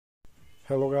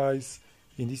Hello guys,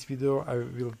 in this video I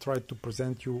will try to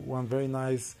present you one very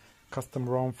nice custom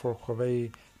ROM for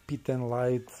Huawei P10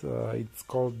 Lite. It's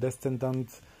called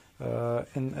Descendant,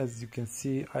 and as you can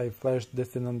see I flashed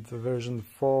Descendant version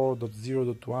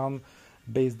 4.0.1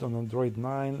 based on Android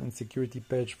 9 and security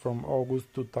patch from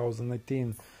August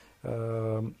 2018.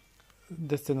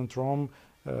 Descendant ROM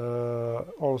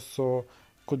also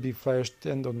could be flashed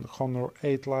and on Honor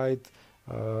 8 Lite,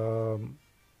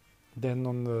 then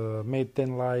on the Mate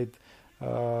 10 Lite,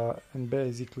 and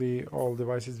basically all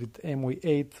devices with EMUI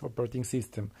 8 operating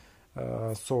system.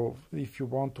 So if you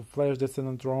want to flash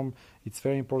Descendant ROM, it's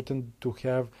very important to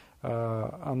have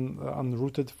an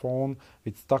unrooted phone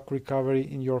with stock recovery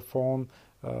in your phone,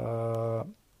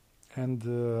 and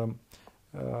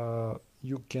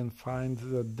you can find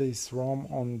this ROM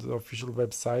on the official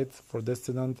website for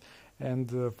Descendant,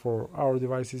 and for our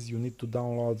devices you need to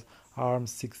download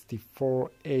ARM64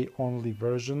 A only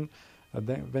version.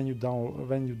 Then when you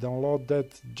download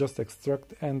that, just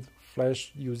extract and flash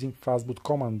using fastboot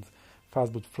command.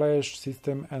 Fastboot flash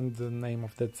system and the name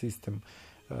of that system.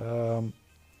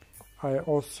 I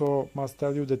also must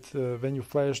tell you that when you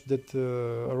flash that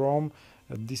ROM,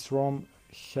 this ROM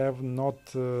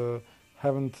haven't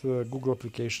Google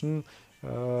application,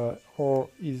 or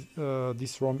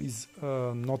this ROM is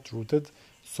not rooted,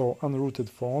 so unrooted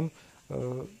phone.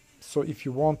 So if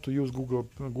you want to use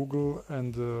Google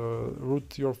and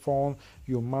root your phone,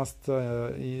 you must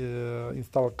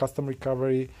install custom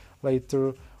recovery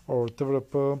later or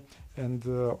TWRP, and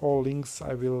all links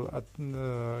I will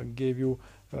give you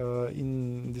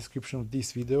in description of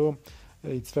this video.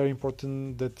 It's very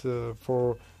important that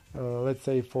for let's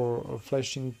say for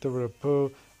flashing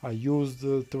TWRP, I used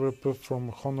TWRP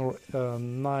from Honor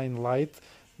 9 Lite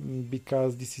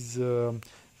because this is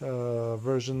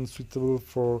version suitable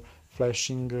for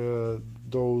flashing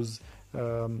those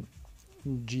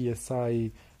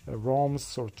GSI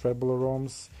ROMs or treble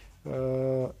ROMs,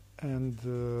 and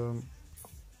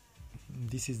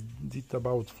this is it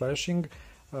about flashing.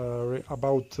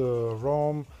 About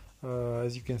ROM,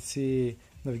 as you can see,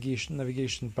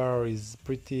 navigation bar is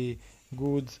pretty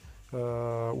good.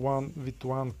 With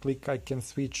one click I can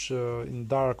switch in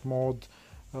dark mode,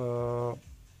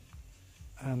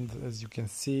 and as you can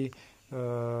see,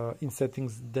 in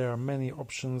settings there are many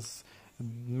options,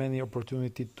 many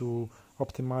opportunity to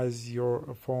optimize your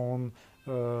phone,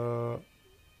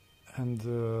 and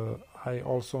I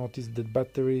also noticed that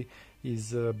battery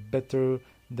is better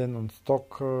than on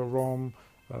stock ROM.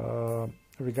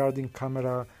 Regarding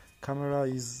camera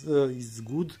is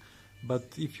good, but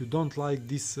if you don't like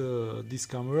this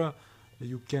camera,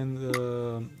 you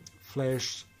can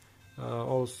flash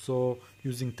also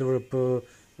using TWRP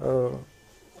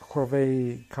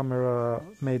Huawei camera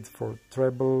made for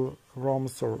treble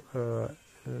ROMs or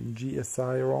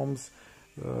GSI ROMs,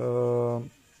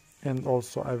 and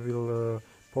also I will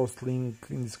post link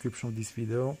in description of this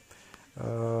video.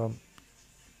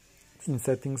 In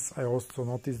settings I also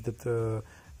noticed that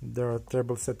there are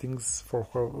treble settings for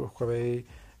Huawei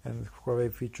and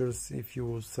Huawei features. If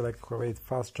you select Huawei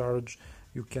fast charge,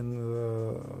 you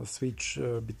can switch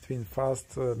between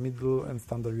fast, middle and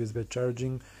standard USB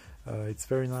charging. It's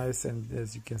very nice, and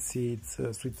as you can see, it's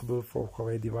suitable for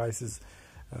Huawei devices.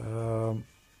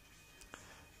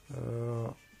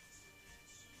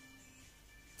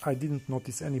 I didn't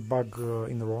notice any bug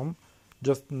in ROM,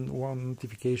 just one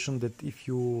notification that if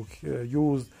you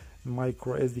use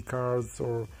micro SD cards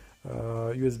or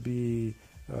USB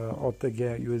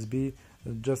OTG USB,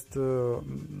 just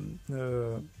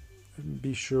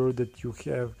be sure that you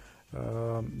have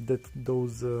that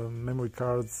those memory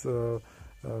cards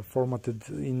formatted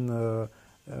in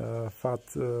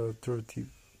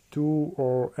FAT32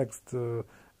 or EXT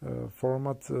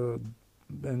format,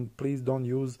 and please don't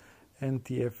use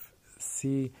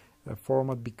NTFC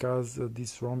format because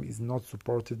this ROM is not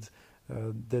supported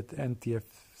that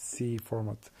NTFC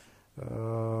format.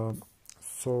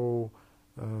 So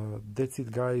that's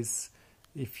it guys.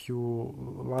 If you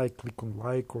like, click on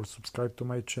like or subscribe to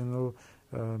my channel.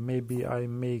 Maybe I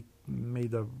made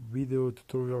a video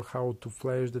tutorial how to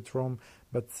flash that ROM,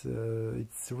 but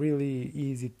it's really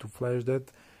easy to flash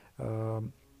that.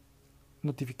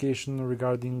 Notification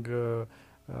regarding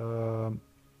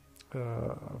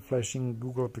flashing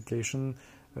Google application.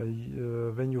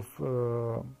 When you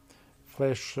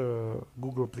flash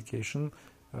Google application,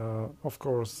 of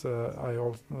course,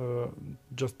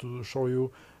 just to show you,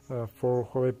 for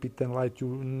Huawei P10 Lite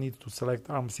you need to select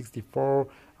ARM64,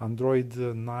 Android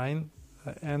 9,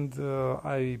 and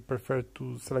I prefer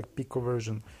to select Pico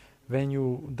version. When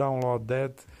you download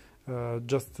that,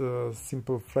 just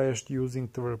simple flash using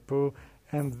TWRP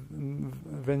and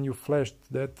when you flashed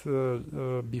that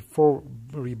before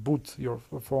reboot your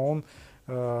phone,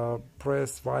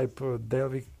 press wipe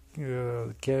dalvik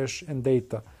cache and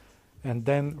data, and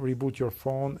then reboot your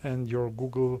phone, and your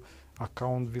Google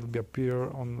account will appear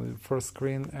on the first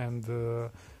screen. And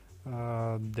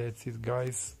that's it,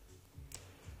 guys.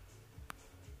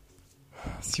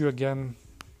 See you again.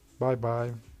 Bye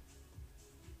bye.